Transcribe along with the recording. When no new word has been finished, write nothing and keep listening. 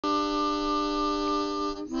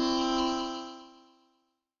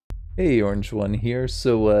Hey, Orange One here.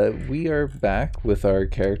 So we are back with our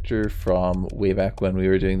character from way back when we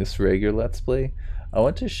were doing this regular Let's Play. I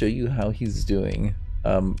want to show you how he's doing.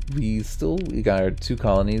 We got our 2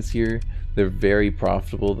 colonies here. They're very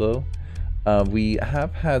profitable though. We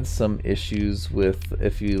have had some issues with,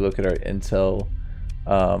 if you look at our intel,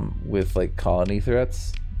 with like colony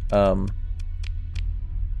threats. So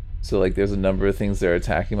like there's a number of things that are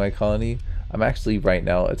attacking my colony. I'm actually right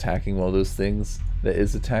now attacking one of those things that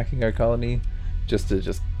is attacking our colony, just to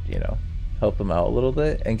you know, help them out a little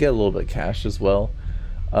bit and get a little bit of cash as well.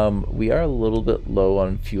 We are a little bit low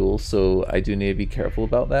on fuel, so I do need to be careful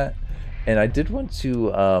about that. And I did want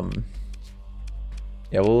to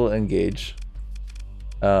yeah, we'll engage,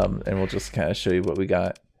 and we'll just kind of show you what we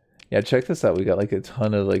got. Yeah, check this out. We got like a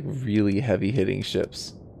ton of like really heavy hitting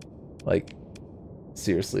ships. Like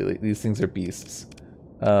seriously, like, these things are beasts.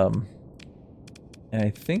 And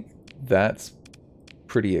I think that's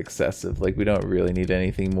pretty excessive. Like, we don't really need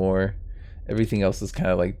anything more. Everything else is kind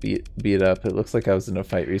of like beat up. It looks like I was in a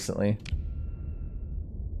fight recently.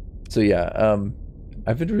 So yeah,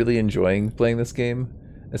 I've been really enjoying playing this game,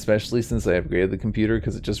 especially since I upgraded the computer,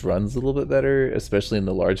 because it just runs a little bit better, especially in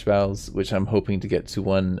the large battles, which I'm hoping to get to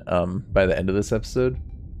one by the end of this episode.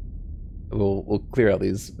 We'll clear out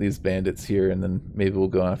these bandits here, and then maybe we'll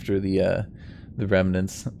go after the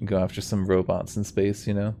remnants, go after some robots in space,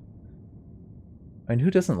 you know? I mean,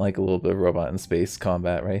 who doesn't like a little bit of robot in space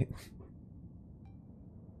combat, right?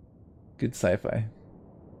 Good sci-fi.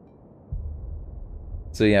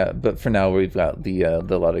 So yeah, but for now we've got the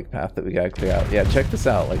Luddic path that we gotta clear out. Yeah, check this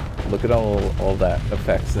out. Like, look at all that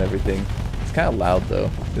effects and everything. It's kind of loud though,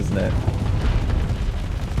 isn't it?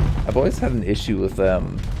 I've always had an issue with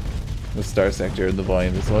Star Sector and the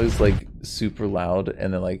volume. It's always like super loud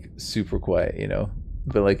and then like super quiet, you know?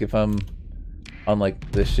 But like if I'm on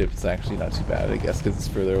like this ship, it's actually not too bad, I guess, because it's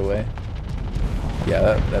further away.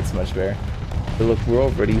 Yeah, that's much better. But look, we're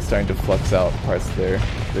already starting to flux out parts of their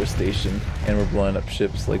station, and we're blowing up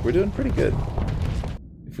ships. Like, we're doing pretty good.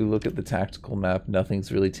 If we look at the tactical map,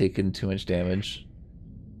 nothing's really taken too much damage.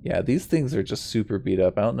 Yeah, these things are just super beat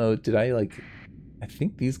up. I don't know, did I like... I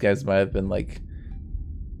think these guys might have been like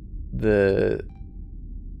the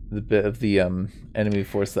bit of the enemy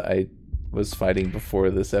force that I was fighting before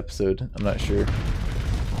this episode. I'm not sure.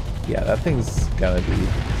 Yeah, that thing's gonna be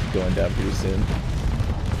going down pretty soon.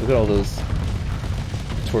 Look at all those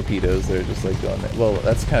torpedoes that are just like going there. Well,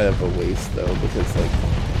 that's kind of a waste though, because like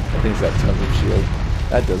that thing's got tons of shield.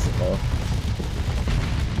 That doesn't though.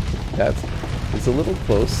 It's a little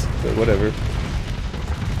close, but whatever.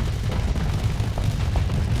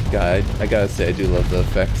 God, I gotta say I do love the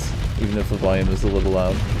effects, even if the volume is a little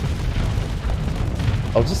loud.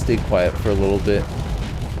 I'll just stay quiet for a little bit,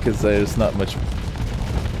 because there's not much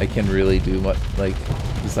I can really do much, like,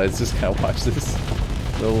 besides just kind of watch this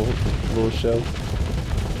little show.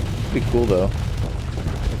 Pretty cool though.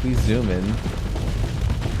 If we zoom in,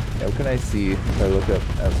 yeah, what can I see if I look up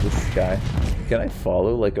as the sky? Can I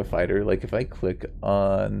follow like a fighter? Like if I click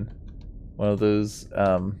on one of those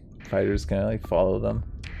fighters, can I like follow them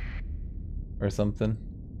or something?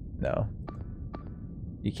 No,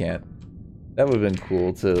 you can't. That would have been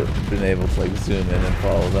cool to have been able to like zoom in and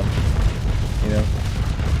follow them, you know?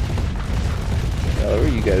 Oh, where are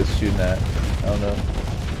you guys shooting at? I don't know.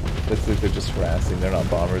 Looks like they're just harassing. They're not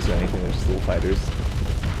bombers or anything, they're just little fighters.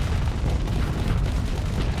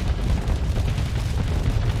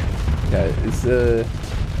 Yeah, it's a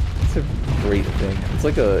great thing.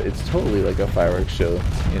 It's totally like a fireworks show,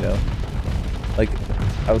 you know? Like,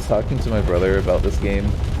 I was talking to my brother about this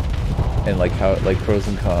game, and like how, like, pros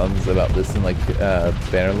and cons about this, and like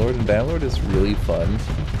Bannerlord, and Bannerlord is really fun,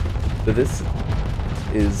 but this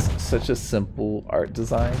is such a simple art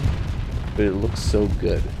design, but it looks so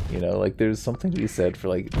good, you know? Like, there's something to be said for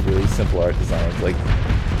like really simple art designs. Like,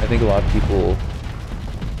 I think a lot of people,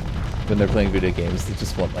 when they're playing video games, they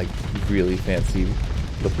just want like really fancy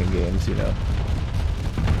looking games, you know?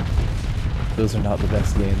 Those are not the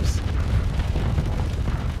best games.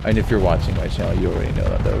 And if you're watching my channel, you already know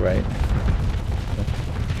that though, right?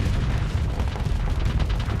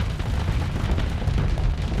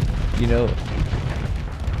 You know,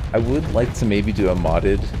 I would like to maybe do a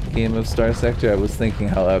modded game of Star Sector. I was thinking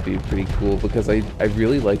how that would be pretty cool, because I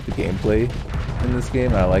really like the gameplay in this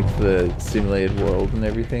game. I like the simulated world and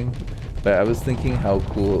everything. But I was thinking how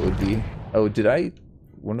cool it would be. Oh,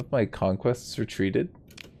 one of my conquests retreated?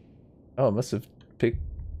 Oh, it must have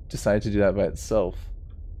decided to do that by itself.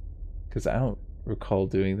 Because I don't recall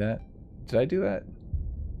doing that. Did I do that?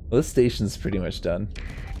 Well, this station's pretty much done.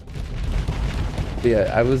 But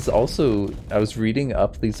yeah, I was reading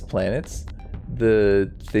up these planets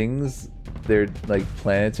the things, they're like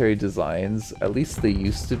planetary designs, at least they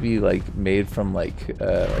used to be like made from like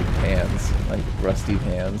pans, like rusty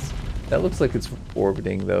pans. That looks like it's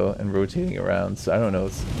orbiting though and rotating around, so I don't know,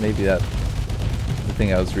 it's maybe that the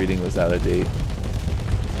thing I was reading was out of date.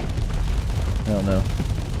 I don't know.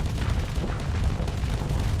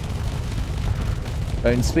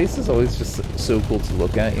 I mean, space is always just so cool to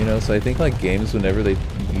look at, you know, so I think like games, whenever they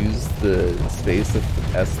use the space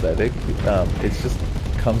aesthetic, it just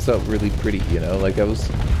comes out really pretty, you know. Like I was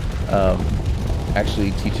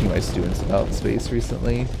actually teaching my students about space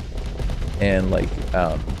recently, and like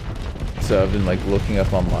so I've been like looking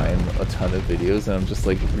up online a ton of videos, and I'm just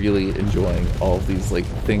like really enjoying all of these like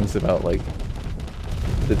things about like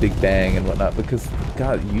the Big Bang and whatnot, because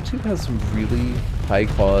God, YouTube has some really high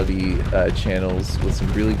quality channels with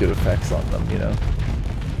some really good effects on them, you know.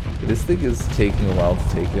 But this thing is taking a while to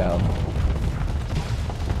take down.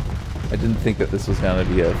 I didn't think that this was going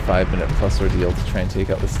to be a 5-minute plus ordeal to try and take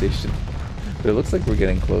out the station, but it looks like we're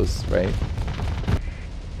getting close, right?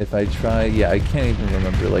 If I try, yeah, I can't even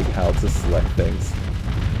remember like how to select things.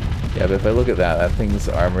 Yeah, but if I look at that, that thing's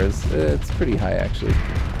armor is, it's pretty high actually.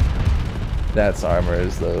 That's armor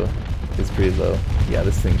is low. It's pretty low. Yeah,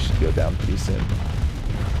 this thing should go down pretty soon.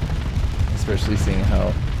 Especially seeing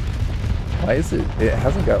how... Why is it... It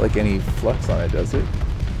hasn't got like any flux on it, does it?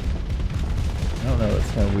 I don't know,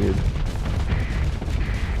 that's kind of weird.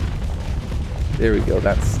 There we go,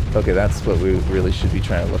 that's... Okay, that's what we really should be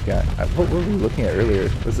trying to look at. What were we looking at earlier?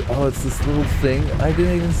 Was it... Oh, it's this little thing? I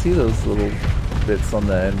didn't even see those little bits on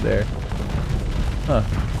the end there. Huh.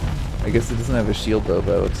 I guess it doesn't have a shield though,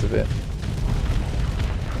 by the looks of it.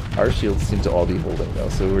 Our shields seem to all be holding though,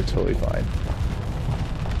 so we're totally fine.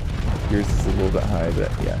 Yours is a little bit high,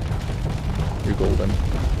 but yeah, you're golden.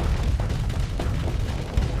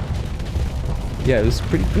 Yeah, it was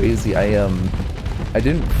pretty crazy. I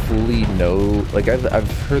didn't fully know, like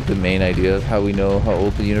I've heard the main idea of how we know how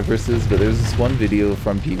old the universe is, but there's this one video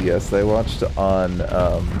from PBS that I watched on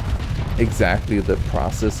exactly the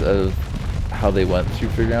process of how they went through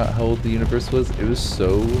figuring out how old the universe was. It was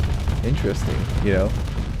so interesting, you know?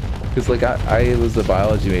 Because like I was a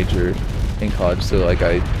biology major in college, so like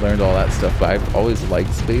I learned all that stuff, but I've always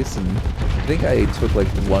liked space, and I think I took like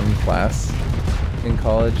one class in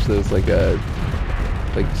college that was like a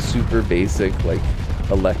super basic like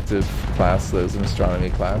elective class that was an astronomy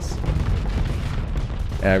class,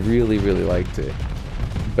 and I really liked it.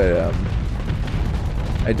 But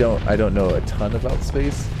I don't know a ton about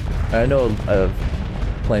space. I know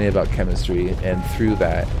plenty about chemistry, and through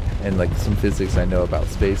that and like some physics I know about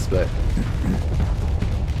space, but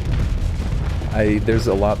there's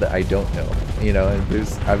a lot that I don't know, you know, and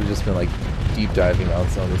I've just been like deep diving on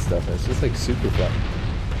some of this stuff, and it's just like super fun.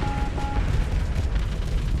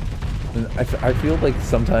 And I feel like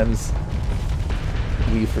sometimes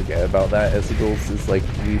we forget about that as adults. Is like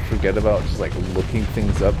we forget about just like looking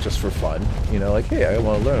things up just for fun, you know, like, hey, I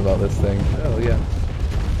want to learn about this thing. Oh yeah.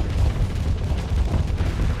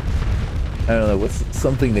 I don't know, what's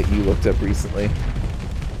something that you looked up recently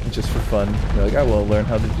just for fun? You're like, I want to learn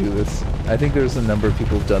how to do this. I think there's a number of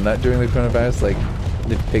people who've done that during the coronavirus, like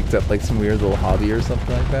they've picked up like some weird little hobby or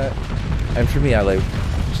something like that. And for me, I like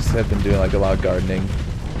just have been doing like a lot of gardening.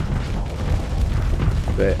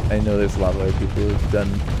 But I know there's a lot of other people who've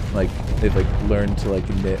done like, they've like learned to like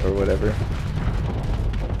knit or whatever.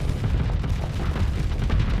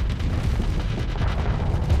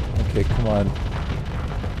 Okay, come on.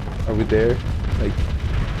 Are we there? Like,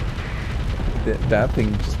 that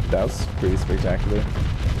thing just, that was pretty spectacular.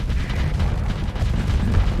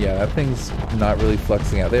 Yeah, that thing's not really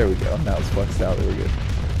fluxing out. There we go. Now it's fluxed out. There we go.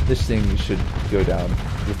 This thing should go down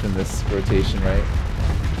within this rotation, right?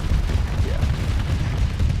 Yeah.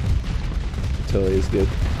 Totally is good.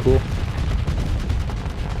 Cool.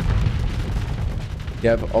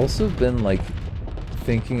 Yeah, I've also been like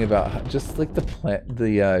thinking about just like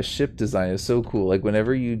the ship design is so cool. Like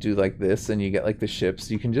whenever you do like this and you get like the ships,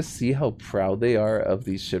 you can just see how proud they are of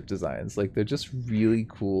these ship designs. Like they're just really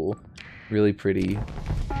cool, really pretty.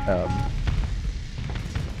 I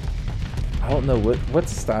don't know what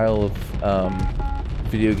style of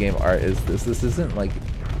video game art is this. This isn't like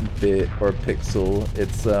bit or pixel.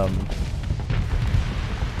 It's I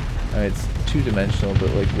mean, it's two-dimensional, but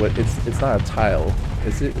like what it's not a tile.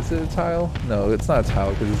 Is it a tile? No, it's not a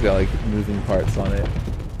tile because it's got like moving parts on it.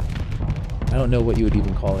 I don't know what you would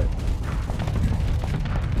even call it.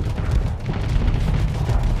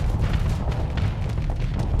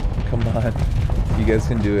 Come on. You guys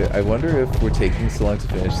can do it. I wonder if we're taking so long to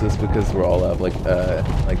finish this because we're all out of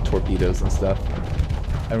like torpedoes and stuff.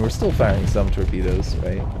 And we're still firing some torpedoes,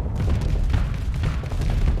 right?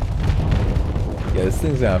 Yeah, this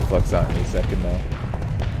thing's gonna flux out any second now.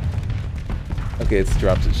 Okay, it's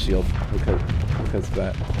dropped its shield because of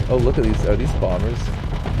that. Oh, look at these. Are these bombers?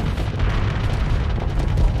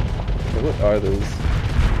 Okay, what are those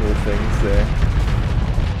little things there?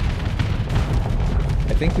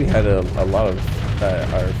 I think we had a lot of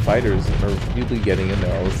our fighters are really getting in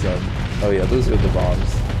there all of a sudden. Oh yeah, those are the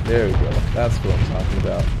bombs. There we go. That's what I'm talking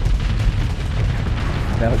about.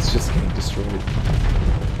 Now it's just getting destroyed.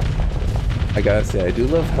 I gotta say, I do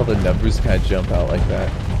love how the numbers kind of jump out like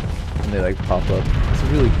that. And they like pop up. It's a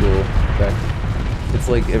really cool effect. It's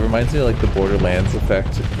like, it reminds me of like the Borderlands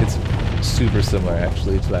effect. It's super similar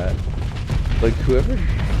actually to that. Like whoever,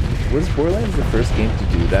 was Borderlands the first game to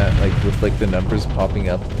do that? Like with like the numbers popping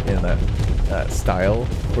up in that style?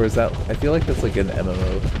 Or is that, I feel like that's like an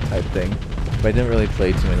MMO type thing. But I didn't really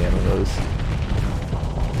play too many MMOs.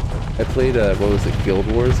 I played, what was it, Guild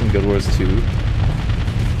Wars and Guild Wars 2.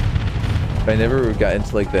 But I never got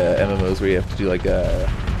into like the MMOs where you have to do like a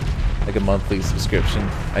monthly subscription.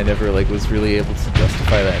 I never like was really able to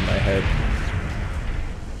justify that in my head.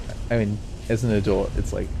 I mean, as an adult,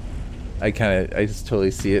 it's like I just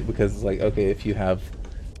totally see it because it's like, okay, if you have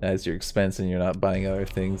that as your expense and you're not buying other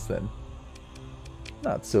things, then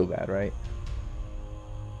not so bad, right?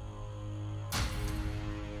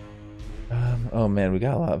 Oh man, we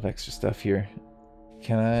got a lot of extra stuff here.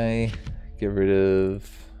 Can I get rid of,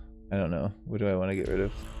 I don't know, what do I want to get rid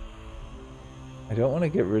of? I don't want to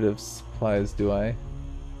get rid of supplies, do I?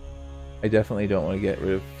 I definitely don't want to get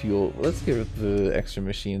rid of fuel. Let's get rid of the extra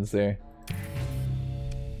machines there.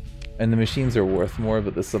 And the machines are worth more,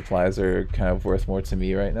 but the supplies are kind of worth more to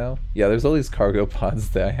me right now. Yeah, there's all these cargo pods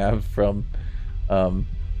that I have from,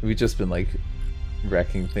 we've just been like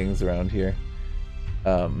wrecking things around here.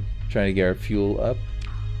 Trying to get our fuel up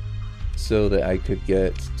so that I could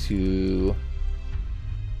get to,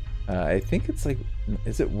 I think it's like,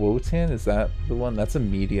 is it Wotan? Is that the one? That's a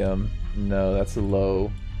medium. No, that's a low.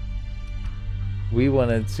 We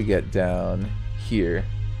wanted to get down here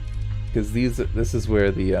because this is where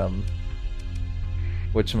the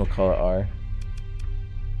whatchamacallit are.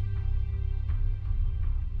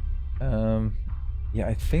 Yeah,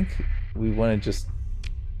 I think we want to just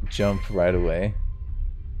jump right away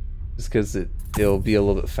just because it'll be a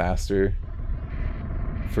little bit faster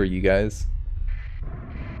for you guys.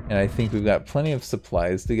 And I think we've got plenty of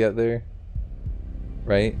supplies to get there,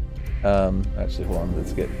 right? Actually, hold on,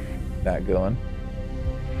 let's get that going.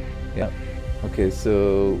 Yeah. Okay,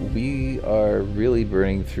 so we are really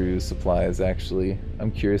burning through supplies, actually.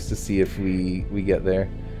 I'm curious to see if we get there.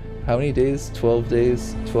 How many days? 12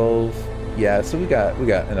 days? 12? Yeah, so we got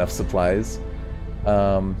enough supplies.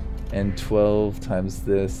 And 12 times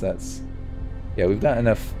this, that's... Yeah, we've got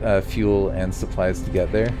enough fuel and supplies to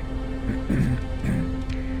get there.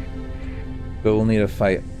 But we'll need a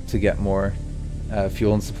fight to get more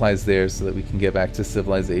fuel and supplies there so that we can get back to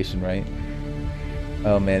civilization, right?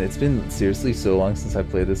 Oh man, it's been seriously so long since I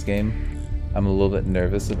played this game. I'm a little bit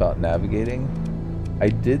nervous about navigating. I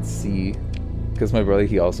did see, because my brother,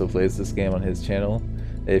 he also plays this game on his channel,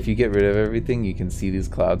 that if you get rid of everything, you can see these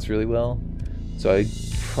clouds really well. So I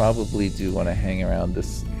probably do want to hang around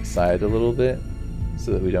this side a little bit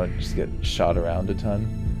so that we don't just get shot around a ton.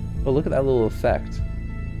 But look at that little effect.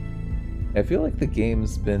 I feel like the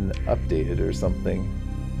game's been updated or something.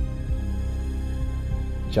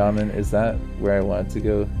 Jamin, is that where I wanted to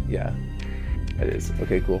go? Yeah, it is.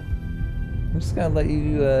 Okay, cool. I'm just gonna let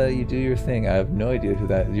you you do your thing. I have no idea who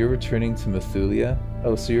that is. You're returning to Methulia?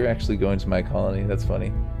 Oh, so you're actually going to my colony. That's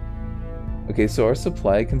funny. Okay, so our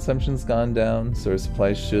supply consumption's gone down, so our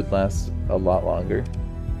supplies should last a lot longer.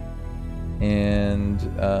 And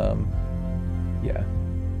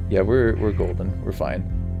yeah, we're golden. We're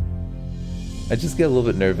fine. I just get a little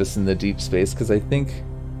bit nervous in the deep space because I think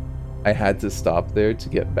I had to stop there to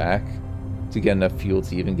get back, to get enough fuel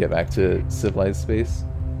to even get back to civilized space.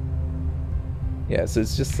 Yeah, so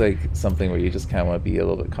it's just like something where you just kind of want to be a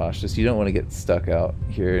little bit cautious. You don't want to get stuck out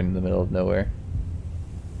here in the middle of nowhere.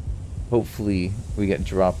 Hopefully we get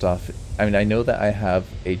dropped off. I mean, I know that I have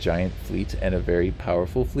a giant fleet and a very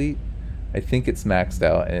powerful fleet. I think it's maxed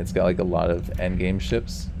out and it's got like a lot of endgame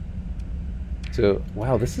ships. So,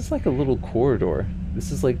 wow, this is like a little corridor.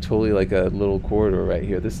 This is like totally like a little corridor right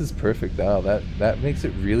here. This is perfect. Oh, that makes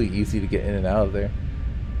it really easy to get in and out of there.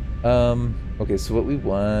 Okay, so what we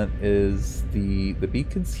want is the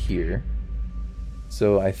beacon's here.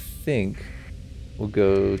 So I think we'll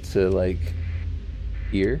go to like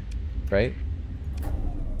here, right?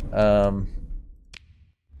 I'm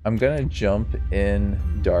gonna jump in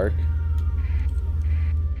dark.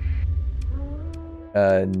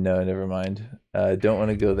 No, never mind. Don't want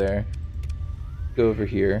to go there. Go over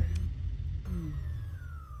here.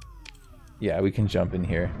 Yeah, we can jump in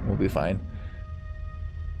here. We'll be fine.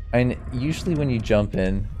 And usually when you jump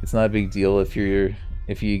in, it's not a big deal if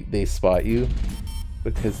they spot you,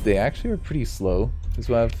 because they actually are pretty slow, is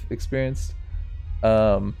what I've experienced.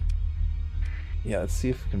 Yeah, let's see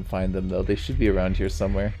if we can find them though. They should be around here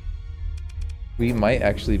somewhere. We might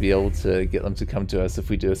actually be able to get them to come to us if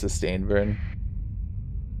we do a sustained burn.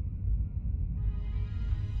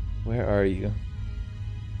 Where are you?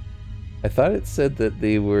 I thought it said that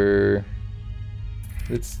they were...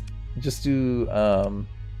 Let's just do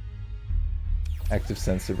active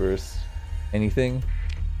sensor burst. Anything?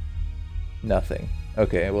 Nothing.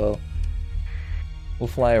 Okay, well, we'll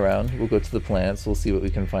fly around. We'll go to the plants. We'll see what we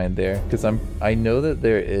can find there. Because I know that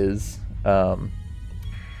there is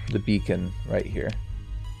the beacon right here,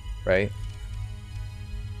 right?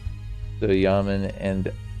 So Yaman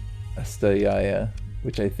and Astayaya,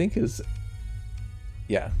 which I think is,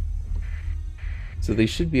 yeah. So they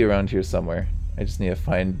should be around here somewhere. I just need to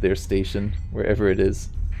find their station, wherever it is.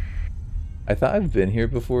 I thought I've been here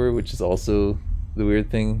before, which is also the weird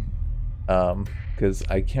thing, because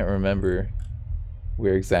I can't remember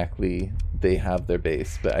where exactly they have their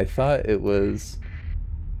base, but I thought it was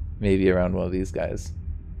maybe around one of these guys.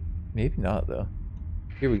 Maybe not, though.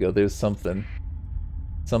 Here we go, there's something.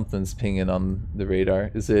 Something's pinging on the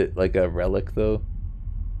radar. Is it like a relic, though?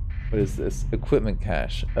 What is this? Equipment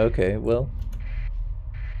cache. Okay, well,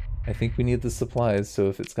 I think we need the supplies, so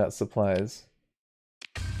if it's got supplies...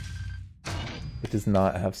 It does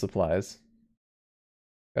not have supplies.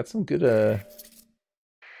 Got some good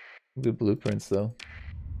good blueprints though.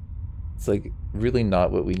 It's like really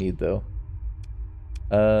not what we need though.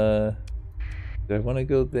 Do I want to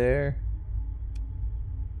go there?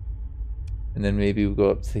 And then maybe we'll go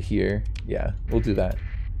up to here. Yeah, we'll do that.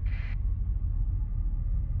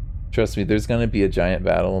 Trust me, there's gonna be a giant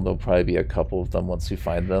battle and there'll probably be a couple of them once we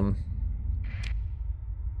find them.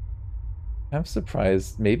 I'm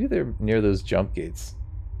surprised. Maybe they're near those jump gates.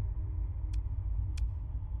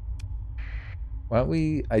 Why don't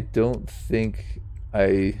we... I don't think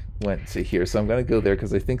I went to here, so I'm gonna go there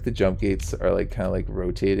because I think the jump gates are like kind of like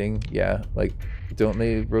rotating. Yeah, like don't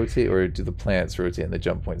they rotate, or do the planets rotate and the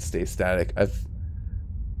jump points stay static? I've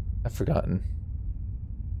forgotten.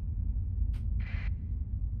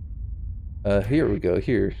 Here we go.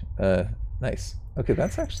 Here. Nice. Okay,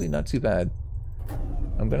 that's actually not too bad.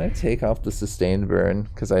 I'm gonna take off the sustained burn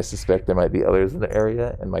because I suspect there might be others in the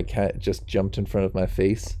area, and my cat just jumped in front of my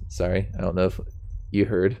face. Sorry, I don't know if you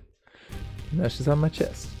heard. Now she's on my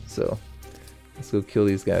chest. So let's go kill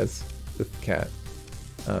these guys with the cat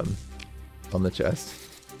on the chest.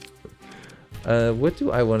 What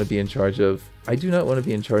do I want to be in charge of? I do not want to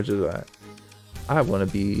be in charge of that. I want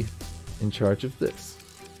to be in charge of this.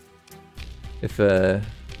 If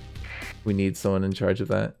we need someone in charge of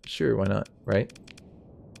that, sure, why not, right?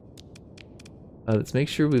 Let's make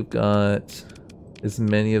sure we've got as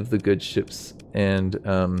many of the good ships and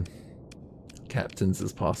captains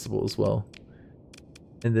as possible as well.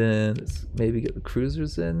 And then let's maybe get the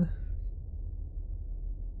cruisers in.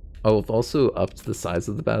 Oh, we've also upped the size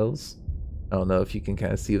of the battles. I don't know if you can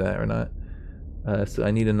kind of see that or not. So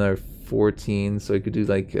I need another 14, so I could do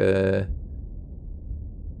like I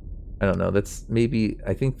don't know, that's maybe,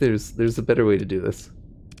 I think there's a better way to do this.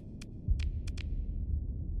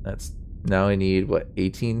 That's, now I need, what,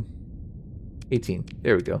 18? 18,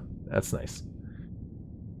 there we go, that's nice.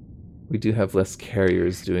 We do have less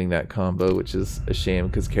carriers doing that combo, which is a shame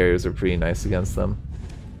because carriers are pretty nice against them.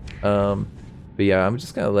 But yeah, I'm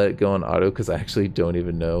just gonna let it go on auto because I actually don't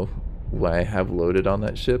even know what I have loaded on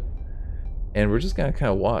that ship. And we're just gonna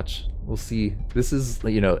kind of watch. We'll see. This is,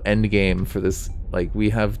 you know, end game for this. Like, we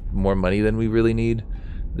have more money than we really need.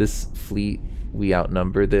 This fleet, we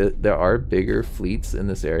outnumber. There are bigger fleets in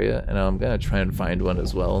this area, and I'm gonna try and find one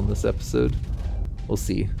as well in this episode. We'll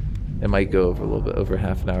see. It might go over a little bit over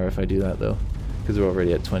half an hour if I do that though, because we're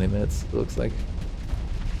already at 20 minutes, it looks like.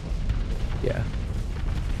 Yeah.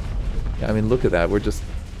 Yeah, I mean, look at that. We're just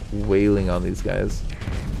wailing on these guys.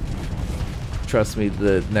 Trust me,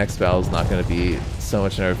 the next battle is not going to be so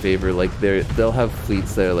much in our favor. Like, they'll have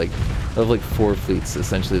fleets that are like, they'll have like 4 fleets,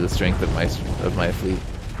 essentially the strength of my fleet.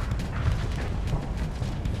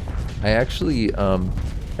 I actually,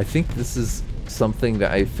 I think this is something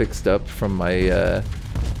that I fixed up from my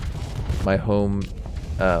my home,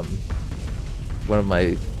 one of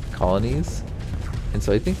my colonies, and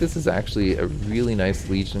so I think this is actually a really nice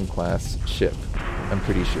Legion class ship. I'm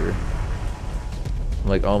pretty sure. I'm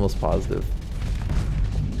like almost positive.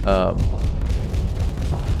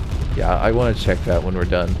 Yeah, I want to check that when we're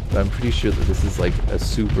done, but I'm pretty sure that this is like a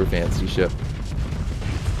super fancy ship.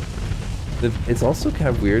 It's also kind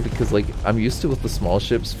of weird because like I'm used to with the small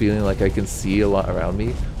ships feeling like I can see a lot around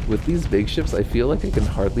me. With these big ships, I feel like I can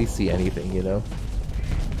hardly see anything, you know?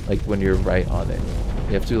 Like when you're right on it.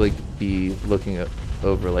 You have to like be looking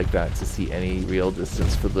over like that to see any real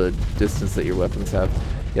distance for the distance that your weapons have.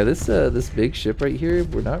 Yeah, this big ship right here,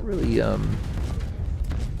 we're not really we're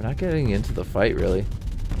not getting into the fight really.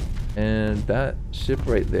 And that ship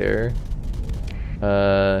right there,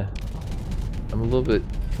 I'm a little bit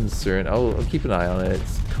concerned. I'll keep an eye on it.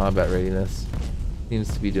 Its combat readiness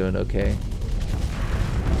seems to be doing okay.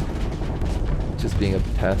 Just being a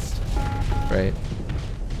pest, right?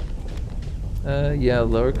 Yeah,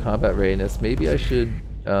 lower combat readiness. Maybe I should,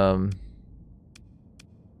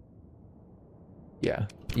 yeah,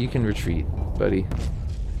 you can retreat, buddy.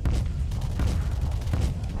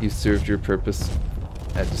 You served your purpose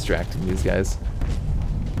at distracting these guys.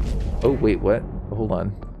 Oh, wait, what? Hold on.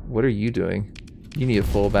 What are you doing? You need to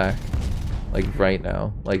fall back, like, right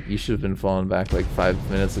now. Like, you should have been falling back, like,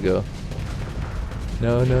 5 minutes ago.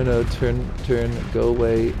 No, no, no, turn, go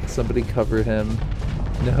away. Somebody cover him.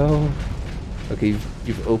 No. Okay,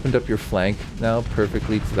 you've opened up your flank now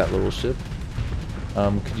perfectly to that little ship.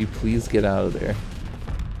 Could you please get out of there?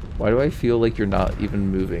 Why do I feel like you're not even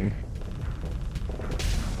moving?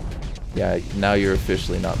 Yeah, now you're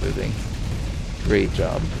officially not moving. Great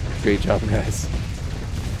job. Great job, guys.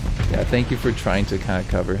 Yeah, thank you for trying to kind of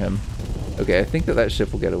cover him. Okay, I think that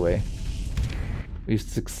ship will get away. We've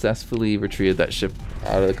successfully retreated that ship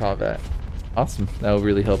out of the combat. Awesome. That will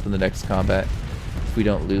really help in the next combat if we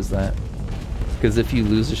don't lose that. Because if you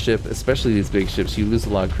lose a ship, especially these big ships, you lose a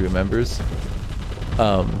lot of crew members.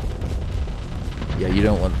 Yeah, you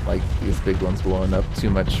don't want like these big ones blowing up too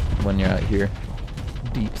much when you're out here.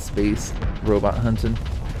 Deep space robot hunting,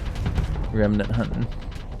 remnant hunting.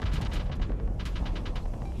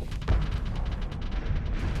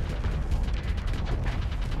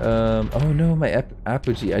 Oh no, my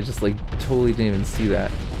apogee, I just like totally didn't even see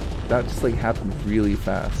that. That just like happened really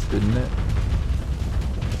fast, didn't it?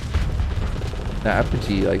 The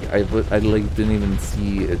apogee, like I like didn't even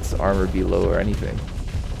see its armor be low or anything.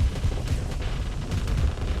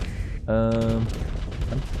 I'm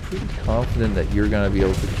pretty confident that you're gonna be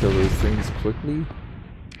able to kill those things quickly.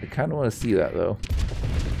 I kind of want to see that though.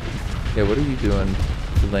 Yeah, what are you doing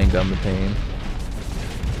for laying down the pain?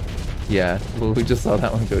 Yeah, well, we just saw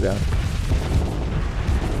that one go down.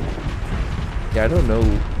 Yeah, I don't know.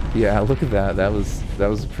 Yeah, look at that. That was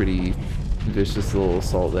a pretty vicious little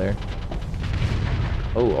assault there.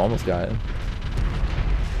 Oh, almost got it.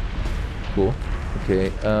 Cool. Okay,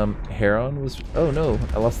 Heron was... Oh no,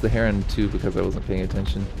 I lost the Heron too because I wasn't paying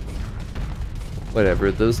attention.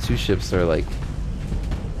 Whatever, those two ships are like...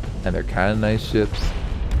 And they're kind of nice ships.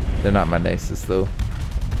 They're not my nicest though.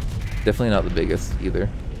 Definitely not the biggest either.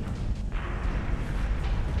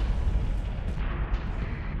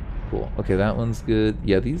 Cool. Okay, that one's good.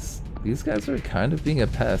 Yeah, these guys are kind of being a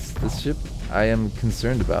pest. This ship I am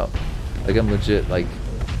concerned about. Like, I'm legit, like,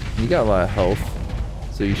 you got a lot of health,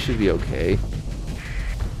 so you should be okay.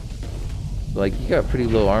 Like, you got pretty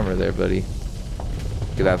low armor there, buddy.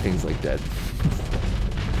 Look at that thing's, like, dead.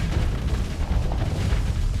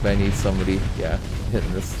 But I need somebody, yeah,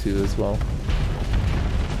 hitting this too as well.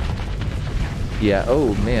 Yeah,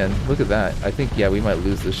 oh man, look at that. I think, yeah, we might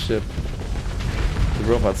lose this ship. The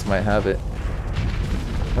robots might have it.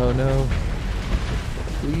 Oh no.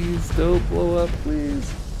 Please don't blow up,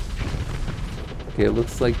 please. Okay, it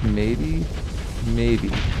looks like maybe,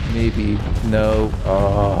 no.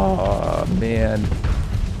 Oh, man.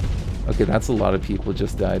 Okay, that's a lot of people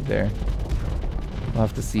just died there. We'll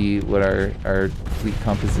have to see what our fleet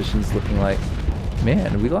composition's looking like.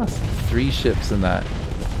 Man, we lost 3 ships in that.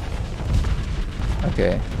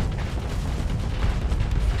 Okay.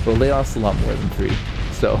 Well, they lost a lot more than 3,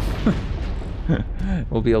 so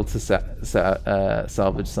we'll be able to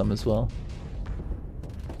salvage some as well.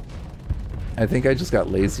 I think I just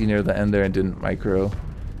got lazy near the end there and didn't micro.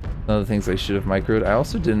 One of the things I should have microed. I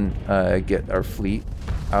also didn't get our fleet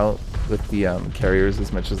out with the carriers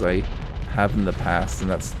as much as I have in the past,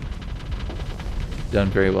 and that's done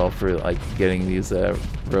very well for like getting these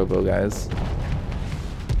robo guys.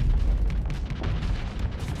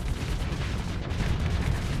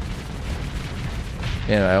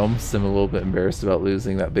 And I almost am a little bit embarrassed about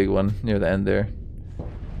losing that big one near the end there.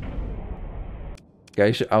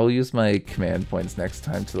 Yeah, I'll use my command points next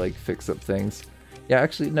time to like fix up things. Yeah,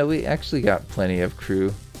 actually, no, we actually got plenty of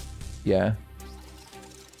crew. Yeah.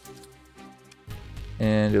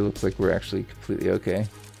 And it looks like we're actually completely okay.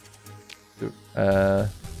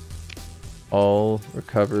 All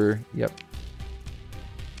recover. Yep.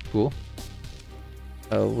 Cool.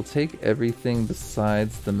 We'll take everything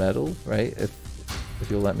besides the metal, right? If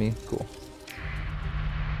you'll let me. Cool.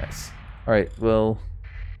 Nice. Alright, well,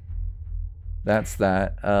 that's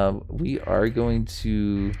that. We are going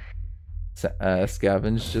to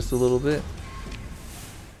scavenge just a little bit.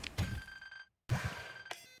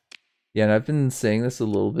 Yeah, and I've been saying this a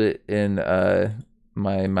little bit in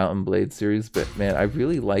my Mountain Blade series, but man, I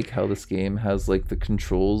really like how this game has like the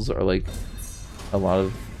controls are like a lot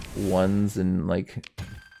of ones and like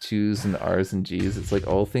twos and R's and G's. It's like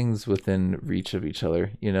all things within reach of each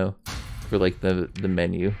other, you know, for like the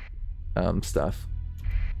menu stuff.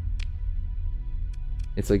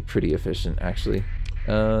 It's like pretty efficient actually.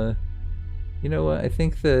 You know what? I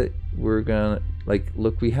think that we're gonna like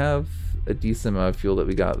look. We have a decent amount of fuel that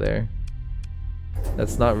we got there.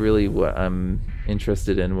 That's not really what I'm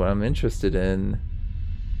interested in. What I'm interested in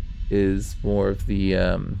is more of the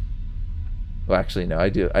well, actually no,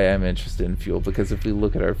 I am interested in fuel, because if we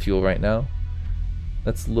look at our fuel right now,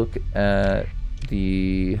 let's look at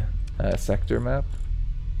the sector map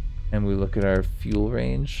and we look at our fuel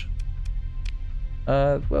range.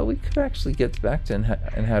 Well, we could actually get back to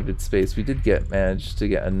inhabited space. We did manage to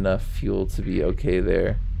get enough fuel to be okay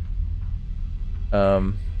there.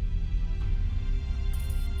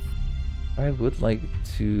 I would like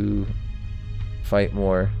to fight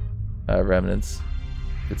more remnants,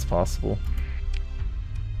 if it's possible.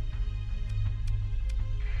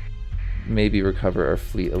 Maybe recover our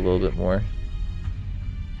fleet a little bit more.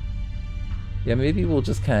 Yeah, maybe we'll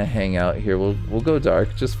just kind of hang out here. We'll go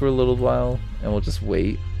dark just for a little while, and we'll just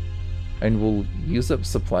wait. And we'll use up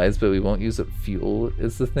supplies, but we won't use up fuel,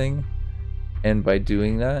 is the thing. And by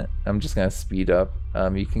doing that, I'm just gonna speed up.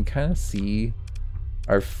 You can kind of see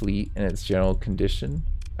our fleet in its general condition.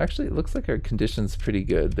 Actually, it looks like our condition's pretty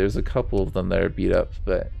good. There's a couple of them that are beat up,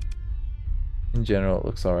 but in general, it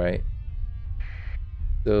looks alright.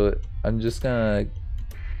 So I'm just gonna...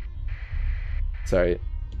 Sorry.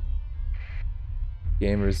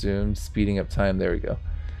 Game resumed, speeding up time, there we go.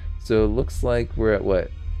 So it looks like we're at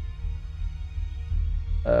what?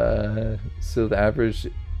 So the average...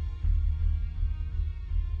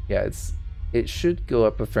 Yeah, it should go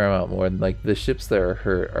up a fair amount more, and like the ships that are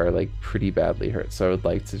hurt are like pretty badly hurt, so I would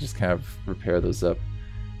like to just kind of repair those up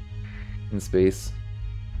in space.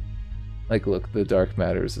 Like look, the Dark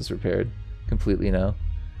Matters is repaired completely now.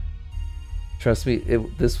 Trust me,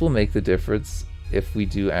 this will make the difference if we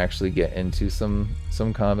do actually get into some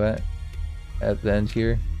combat at the end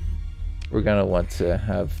here. We're gonna want to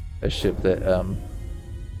have a ship that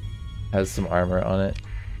has some armor on it.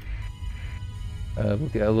 We'll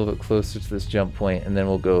get a little bit closer to this jump point, and then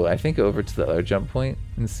we'll go, I think, over to the other jump point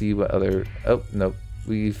and see what other... Oh, nope.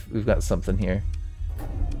 We've got something here.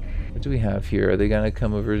 What do we have here? Are they gonna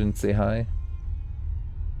come over and say hi?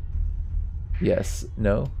 Yes.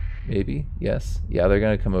 No? Maybe? Yes. Yeah, they're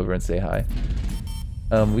gonna come over and say hi.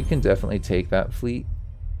 We can definitely take that fleet.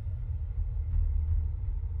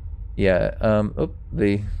 Yeah, oh,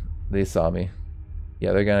 they saw me.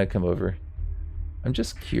 Yeah, they're gonna come over. I'm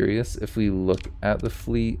just curious if we look at the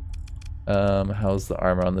fleet, how's the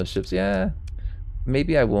armor on those ships? Yeah,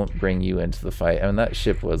 maybe I won't bring you into the fight. I mean, that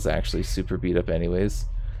ship was actually super beat up anyways.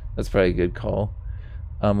 That's probably a good call.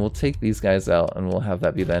 We'll take these guys out and we'll have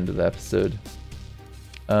that be the end of the episode.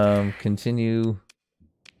 Continue.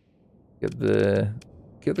 Get the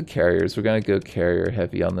carriers. We're gonna go carrier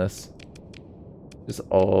heavy on this. Just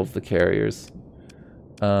all of the carriers.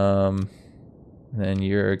 And then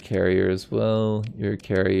you're a carrier as well. You're a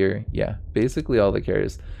carrier. Yeah, basically all the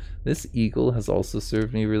carriers. This eagle has also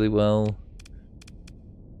served me really well.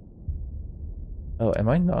 Oh, am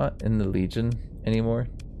I not in the Legion anymore?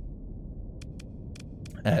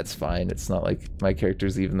 That's fine. It's not like my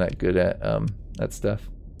character's even that good at that stuff.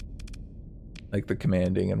 Like the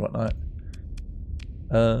commanding and whatnot.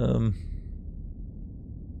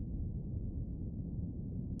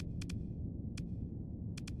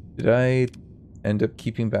 Did I end up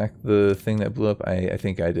keeping back the thing that blew up? I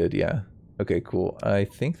think I did, yeah. Okay, cool. I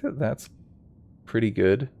think that's pretty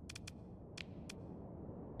good.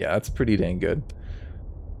 Yeah, that's pretty dang good.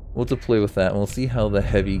 We'll deploy with that, and we'll see how the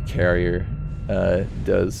heavy carrier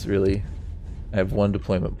does, really. I have one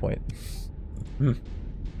deployment point.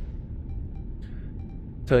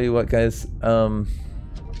 Tell you what, guys, can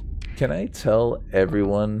I tell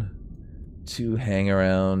everyone to hang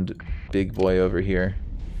around Big Boy over here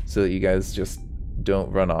so that you guys just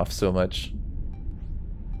don't run off so much?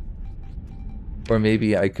 Or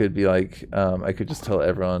maybe I could be like, I could just tell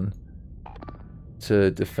everyone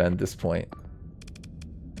to defend this point.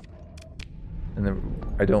 And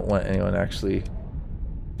then I don't want anyone actually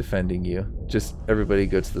defending you. Just everybody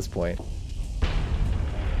go to this point.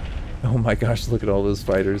 Oh my gosh, look at all those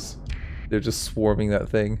fighters. They're just swarming that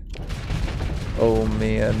thing. Oh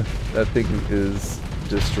man, that thing is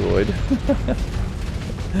destroyed.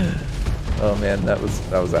 Oh man, that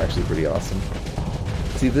was actually pretty awesome.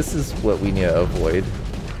 See, this is what we need to avoid,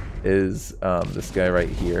 is this guy right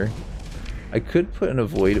here. I could put an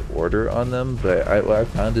avoid order on them, but what I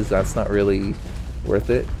found is that's not really worth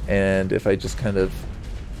it, and if I just kind of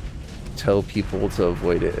tell people to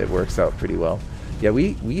avoid it, it works out pretty well. Yeah,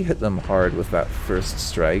 we hit them hard with that first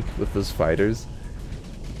strike with those fighters.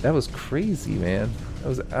 That was crazy, man. That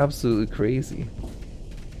was absolutely crazy.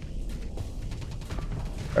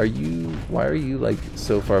 Why are you like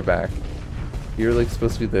so far back? You're like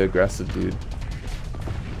supposed to be the aggressive dude.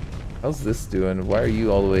 How's this doing? Why are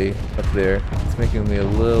you all the way up there? It's making me a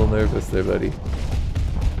little nervous there, buddy.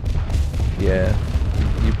 Yeah,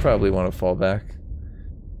 you probably want to fall back.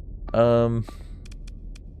 I'm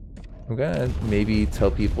gonna maybe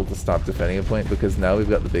tell people to stop defending a point because now we've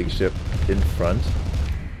got the big ship in front.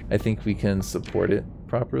 I think we can support it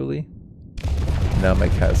properly. Now my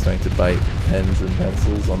cat's starting to bite pens and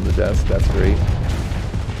pencils on the desk. That's great.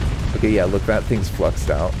 Okay, yeah, look, that thing's fluxed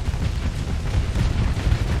out.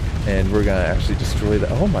 And we're gonna actually destroy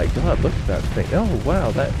that. Oh my god, look at that thing. Oh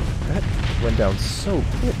wow, that went down so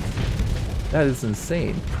quick. That is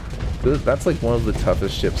insane. That's like one of the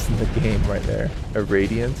toughest ships in the game right there. A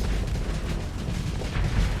Radiant.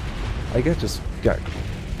 I just got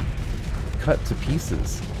cut to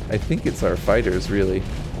pieces. I think it's our fighters, really.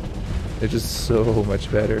 They're just so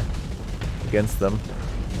much better against them.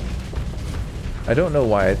 I don't know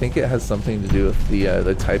why. I think it has something to do with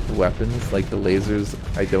the type of weapons. Like the lasers,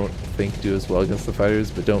 I don't think do as well against the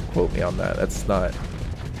fighters, but don't quote me on that. That's not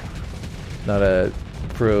a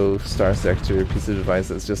pro Star Sector piece of advice.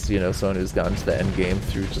 That's just, you know, someone who's gotten to the end game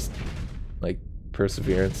through just like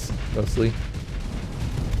perseverance mostly.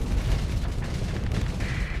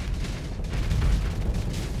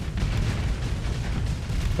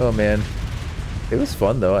 Oh man, it was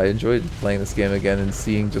fun though. I enjoyed playing this game again and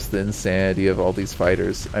seeing just the insanity of all these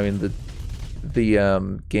fighters. I mean,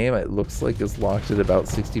 the game, it looks like, is locked at about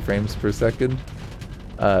 60 frames per second,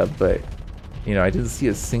 but you know, I didn't see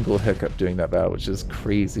a single hiccup during that battle, which is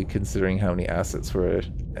crazy considering how many assets were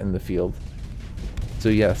in the field. So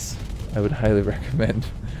yes, I would highly recommend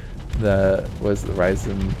the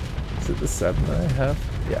Ryzen, is it the 7 that I have?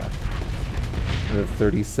 Yeah, the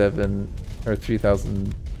 37 or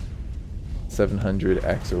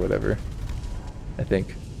 3700X or whatever, I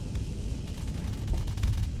think.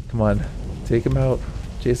 Come on, take him out,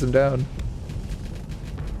 chase him down.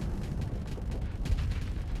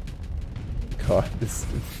 God, this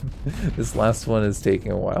last one is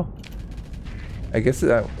taking a while. I guess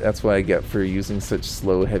that's what I get for using such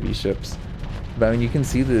slow, heavy ships. But I mean, you can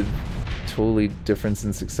see the totally difference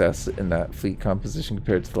in success in that fleet composition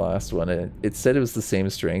compared to the last one. It said it was the same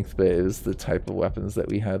strength, but it was the type of weapons that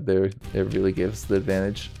we had there that really gives the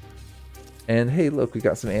advantage. And hey, look, we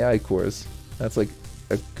got some AI cores. That's like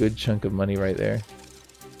a good chunk of money right there.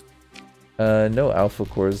 No alpha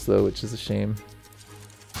cores though, which is a shame.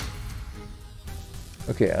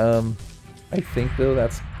 Okay, I think though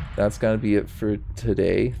that's gotta be it for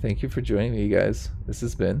today. Thank you for joining me, guys. This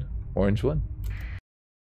has been Orange One.